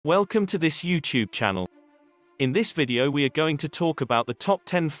Welcome to this YouTube channel. In this video we are going to talk about the top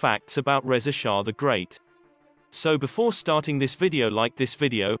 10 facts about Reza Shah the Great. So before starting this video, like this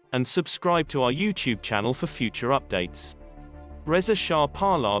video, and subscribe to our YouTube channel for future updates. Reza Shah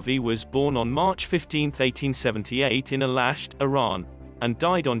Pahlavi was born on March 15, 1878 in Alasht, Iran, and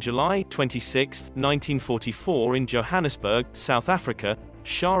died on July 26, 1944 in Johannesburg, South Africa,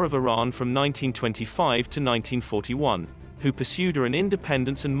 Shah of Iran from 1925 to 1941. Who pursued an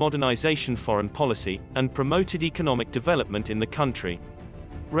independence and modernization foreign policy, and promoted economic development in the country.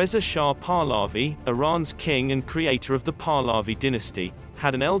 Reza Shah Pahlavi, Iran's king and creator of the Pahlavi dynasty,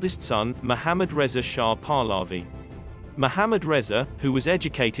 had an eldest son, Mohammad Reza Shah Pahlavi. Mohammad Reza, who was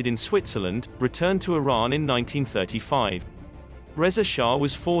educated in Switzerland, returned to Iran in 1935. Reza Shah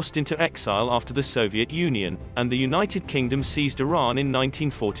was forced into exile after the Soviet Union, and the United Kingdom seized Iran in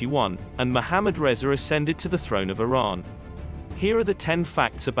 1941, and Mohammad Reza ascended to the throne of Iran. Here are the 10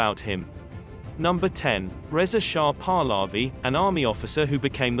 facts about him. Number 10. Reza Shah Pahlavi, an army officer who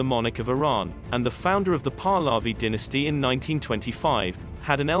became the monarch of Iran, and the founder of the Pahlavi dynasty in 1925,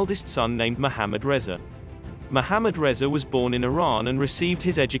 had an eldest son named Mohammad Reza. Mohammad Reza was born in Iran and received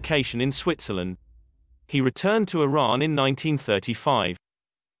his education in Switzerland. He returned to Iran in 1935.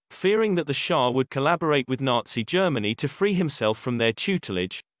 Fearing that the Shah would collaborate with Nazi Germany to free himself from their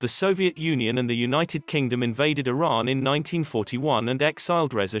tutelage, the Soviet Union and the United Kingdom invaded Iran in 1941 and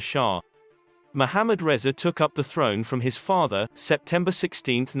exiled Reza Shah. Mohammad Reza took up the throne from his father, September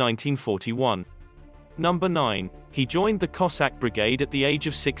 16, 1941. Number 9. He joined the Cossack Brigade at the age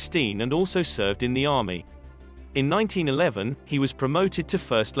of 16 and also served in the army. In 1911, he was promoted to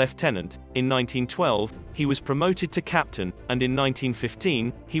first lieutenant, in 1912, he was promoted to captain, and in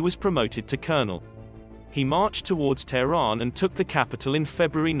 1915, he was promoted to colonel. He marched towards Tehran and took the capital in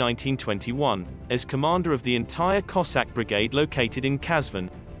February 1921, as commander of the entire Cossack Brigade located in Kazvan.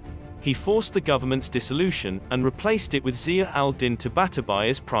 He forced the government's dissolution, and replaced it with Zia al-Din Tabatabai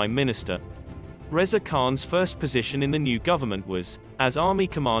as prime minister. Reza Khan's first position in the new government was, as army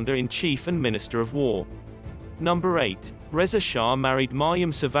commander-in-chief and minister of war. Number 8. Reza Shah married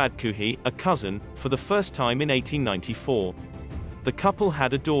Maryam Savadkuhi, a cousin, for the first time in 1894. The couple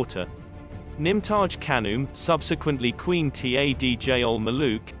had a daughter. Nimtaj Khanum, subsequently Queen Tadj ol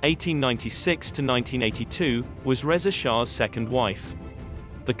Maluk, 1896 to 1982, was Reza Shah's second wife.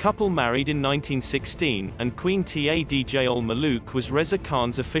 The couple married in 1916, and Queen Tadj ol Maluk was Reza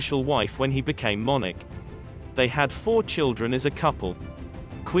Khan's official wife when he became monarch. They had 4 children as a couple.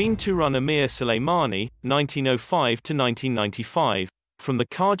 Queen Turun Amir Soleimani, 1905 to 1995, from the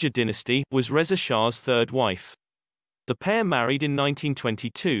Qajar dynasty, was Reza Shah's third wife. The pair married in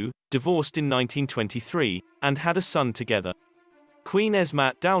 1922, divorced in 1923, and had a son together. Queen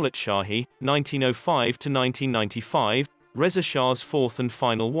Esmat Dowlatshahi, 1905 to 1995, Reza Shah's fourth and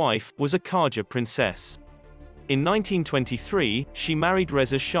final wife, was a Qajar princess. In 1923, she married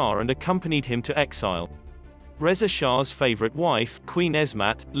Reza Shah and accompanied him to exile. Reza Shah's favorite wife, Queen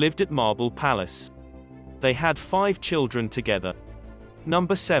Esmat, lived at Marble Palace. They had 5 children together.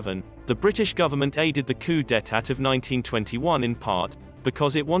 Number 7. The British government aided the coup d'état of 1921 in part,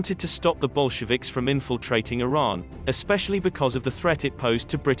 because it wanted to stop the Bolsheviks from infiltrating Iran, especially because of the threat it posed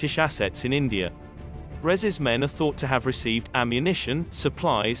to British assets in India. Reza's men are thought to have received ammunition,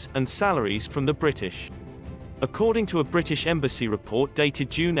 supplies, and salaries from the British. According to a British embassy report dated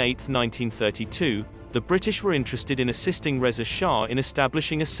June 8, 1932, the British were interested in assisting Reza Shah in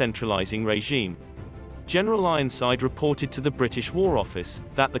establishing a centralizing regime. General Ironside reported to the British War Office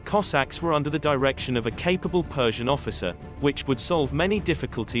that the Cossacks were under the direction of a capable Persian officer, which would solve many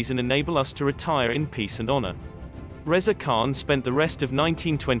difficulties and enable us to retire in peace and honor. Reza Khan spent the rest of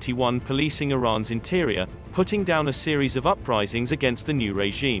 1921 policing Iran's interior, putting down a series of uprisings against the new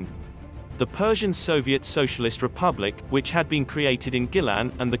regime. The Persian Soviet Socialist Republic, which had been created in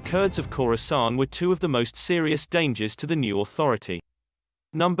Gilan, and the Kurds of Khorasan were 2 of the most serious dangers to the new authority.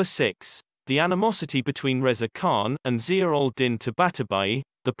 Number 6. The animosity between Reza Khan and Zia al-Din Tabatabai,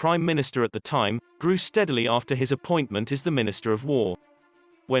 the prime minister at the time, grew steadily after his appointment as the Minister of War.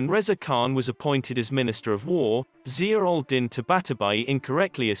 When Reza Khan was appointed as Minister of War, Zia al-Din Tabatabai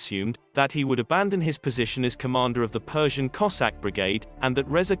incorrectly assumed that he would abandon his position as commander of the Persian Cossack Brigade, and that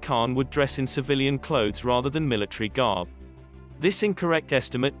Reza Khan would dress in civilian clothes rather than military garb. This incorrect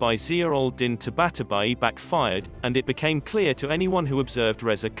estimate by Zia al-Din Tabatabai backfired, and it became clear to anyone who observed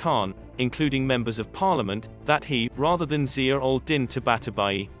Reza Khan, including members of parliament, that he, rather than Zia al-Din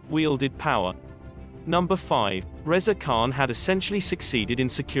Tabatabai, wielded power. Number 5. Reza Khan had essentially succeeded in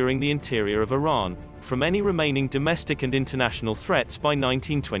securing the interior of Iran from any remaining domestic and international threats by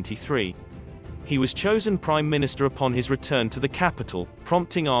 1923. He was chosen prime minister upon his return to the capital,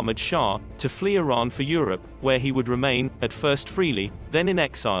 prompting Ahmad Shah to flee Iran for Europe, where he would remain, at first freely, then in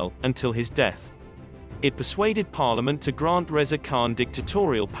exile, until his death. It persuaded Parliament to grant Reza Khan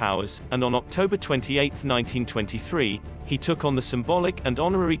dictatorial powers, and on October 28, 1923, he took on the symbolic and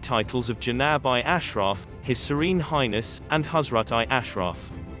honorary titles of Janab-i-Ashraf, His Serene Highness, and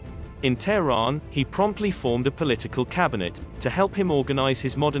Hazrat-i-Ashraf. In Tehran, he promptly formed a political cabinet, to help him organize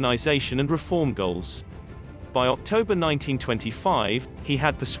his modernization and reform goals. By October 1925, he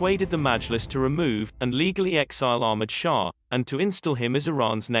had persuaded the Majlis to remove, and legally exile Ahmad Shah, and to install him as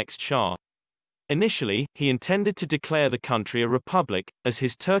Iran's next Shah. Initially, he intended to declare the country a republic, as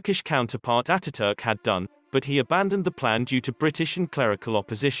his Turkish counterpart Ataturk had done, but he abandoned the plan due to British and clerical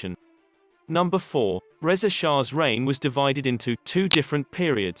opposition. Number 4. Reza Shah's reign was divided into two different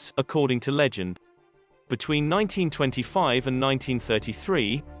periods, according to legend. Between 1925 and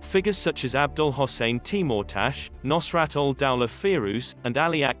 1933, figures such as Abdul Hossein Timurtash, Nosrat ol-Dawla Firuz, and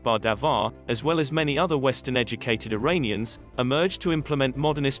Ali Akbar Davar, as well as many other Western-educated Iranians, emerged to implement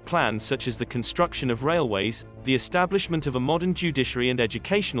modernist plans such as the construction of railways, the establishment of a modern judiciary and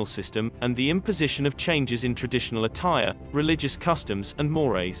educational system, and the imposition of changes in traditional attire, religious customs, and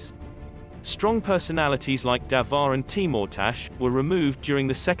mores. Strong personalities like Davar and Timurtash were removed during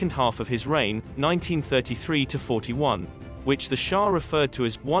the second half of his reign, 1933–41, which the Shah referred to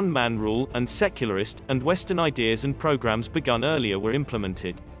as one-man rule, and secularist and Western ideas and programs begun earlier were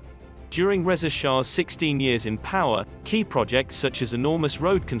implemented. During Reza Shah's 16 years in power, key projects such as enormous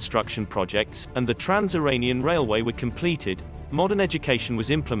road construction projects and the Trans-Iranian Railway were completed, modern education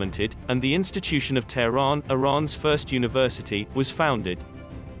was implemented, and the institution of Tehran, Iran's first university, was founded.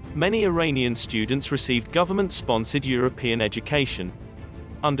 Many Iranian students received government-sponsored European education.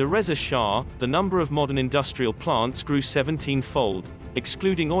 Under Reza Shah, the number of modern industrial plants grew 17-fold,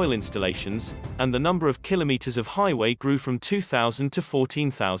 excluding oil installations, and the number of kilometers of highway grew from 2,000 to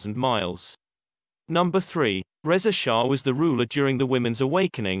 14,000 miles. Number 3. Reza Shah was the ruler during the Women's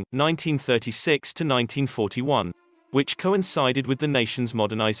Awakening, 1936–1941, which coincided with the nation's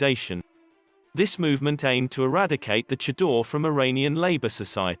modernization. This movement aimed to eradicate the chador from Iranian labor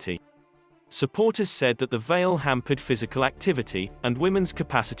society. Supporters said that the veil hampered physical activity, and women's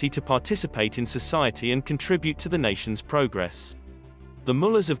capacity to participate in society and contribute to the nation's progress. The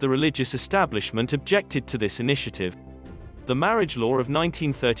mullahs of the religious establishment objected to this initiative. The marriage law of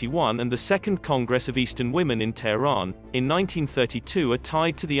 1931 and the Second Congress of Eastern Women in Tehran, in 1932 are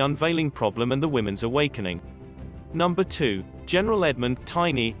tied to the unveiling problem and the Women's Awakening. Number 2. General Edmund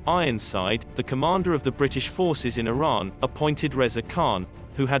Tiny Ironside, the commander of the British forces in Iran, appointed Reza Khan,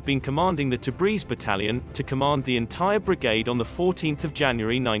 who had been commanding the Tabriz Battalion, to command the entire brigade on 14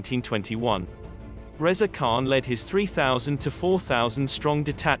 January 1921. Reza Khan led his 3,000 to 4,000 strong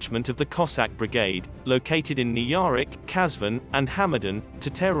detachment of the Cossack Brigade, located in Niyarik, Kazvan, and Hamadan, to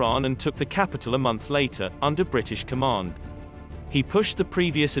Tehran and took the capital a month later, under British command. He pushed the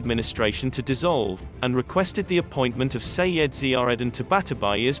previous administration to dissolve, and requested the appointment of Sayyed Ziauddin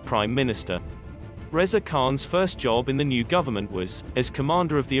Tabatabai as prime minister. Reza Khan's first job in the new government was, as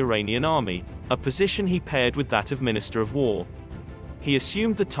commander of the Iranian army, a position he paired with that of Minister of War. He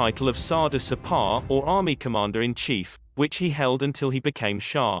assumed the title of Sadr Sapar, or Army Commander-in-Chief, which he held until he became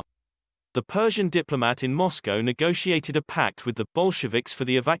Shah. The Persian diplomat in Moscow negotiated a pact with the Bolsheviks for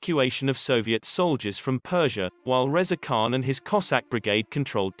the evacuation of Soviet soldiers from Persia, while Reza Khan and his Cossack brigade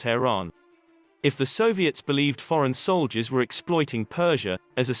controlled Tehran. If the Soviets believed foreign soldiers were exploiting Persia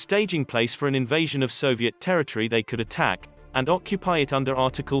as a staging place for an invasion of Soviet territory, they could attack and occupy it under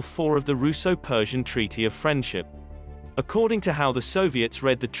Article 4 of the Russo-Persian Treaty of Friendship. According to how the Soviets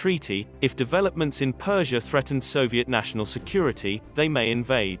read the treaty, if developments in Persia threatened Soviet national security, they may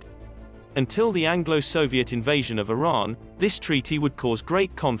invade. Until the Anglo-Soviet invasion of Iran, this treaty would cause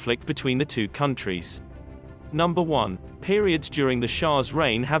great conflict between the two countries. Number 1. Periods during the Shah's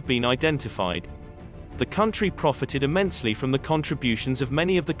reign have been identified. The country profited immensely from the contributions of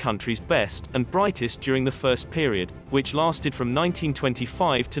many of the country's best and brightest during the first period, which lasted from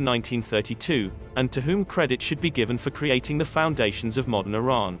 1925 to 1932, and to whom credit should be given for creating the foundations of modern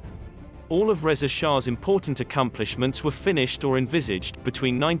Iran. All of Reza Shah's important accomplishments were finished or envisaged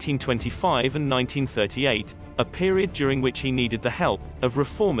between 1925 and 1938, a period during which he needed the help of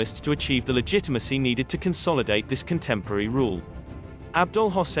reformists to achieve the legitimacy needed to consolidate this contemporary rule. Abdul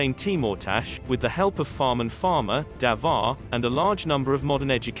Hossein Timurtash, with the help of Farman Farmer, Davar, and a large number of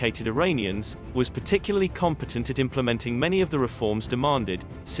modern educated Iranians, was particularly competent at implementing many of the reforms demanded,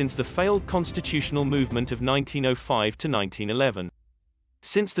 since the failed constitutional movement of 1905 to 1911.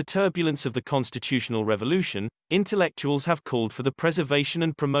 Since the turbulence of the constitutional revolution, intellectuals have called for the preservation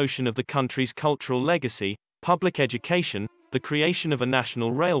and promotion of the country's cultural legacy, public education, the creation of a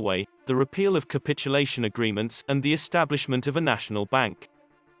national railway, the repeal of capitulation agreements, and the establishment of a national bank.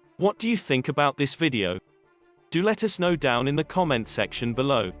 What do you think about this video? Do let us know down in the comment section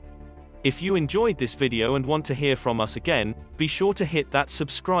below. If you enjoyed this video and want to hear from us again, be sure to hit that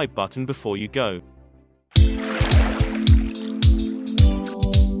subscribe button before you go.